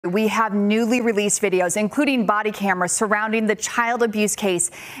We have newly released videos, including body cameras, surrounding the child abuse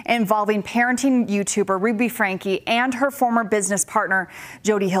case involving parenting YouTuber Ruby Franke and her former business partner,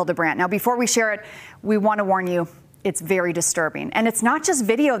 Jody Hildebrandt. Now, before we share it, we want to warn you, it's very disturbing. And it's not just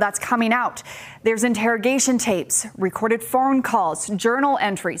video that's coming out. There's interrogation tapes, recorded phone calls, journal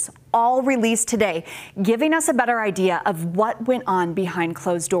entries, all released today, giving us a better idea of what went on behind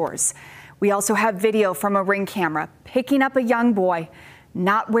closed doors. We also have video from a Ring camera picking up a young boy,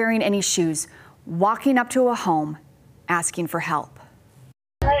 not wearing any shoes, walking up to a home, asking for help.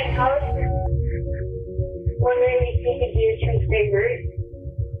 Hi, how are you? Wondering if you could do some favors.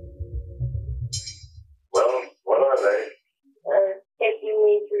 Well, what are they? Taking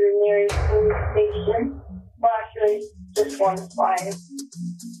me to the nearest police station. Well, actually, just one's fine.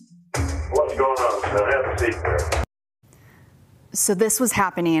 What's going on, son? Have a seat there. So this was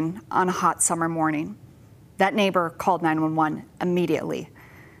happening on a hot summer morning. That neighbor called 911 immediately.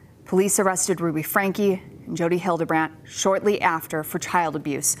 Police arrested Ruby Franke and Jody Hildebrandt shortly after for child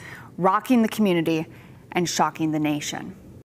abuse, rocking the community and shocking the nation.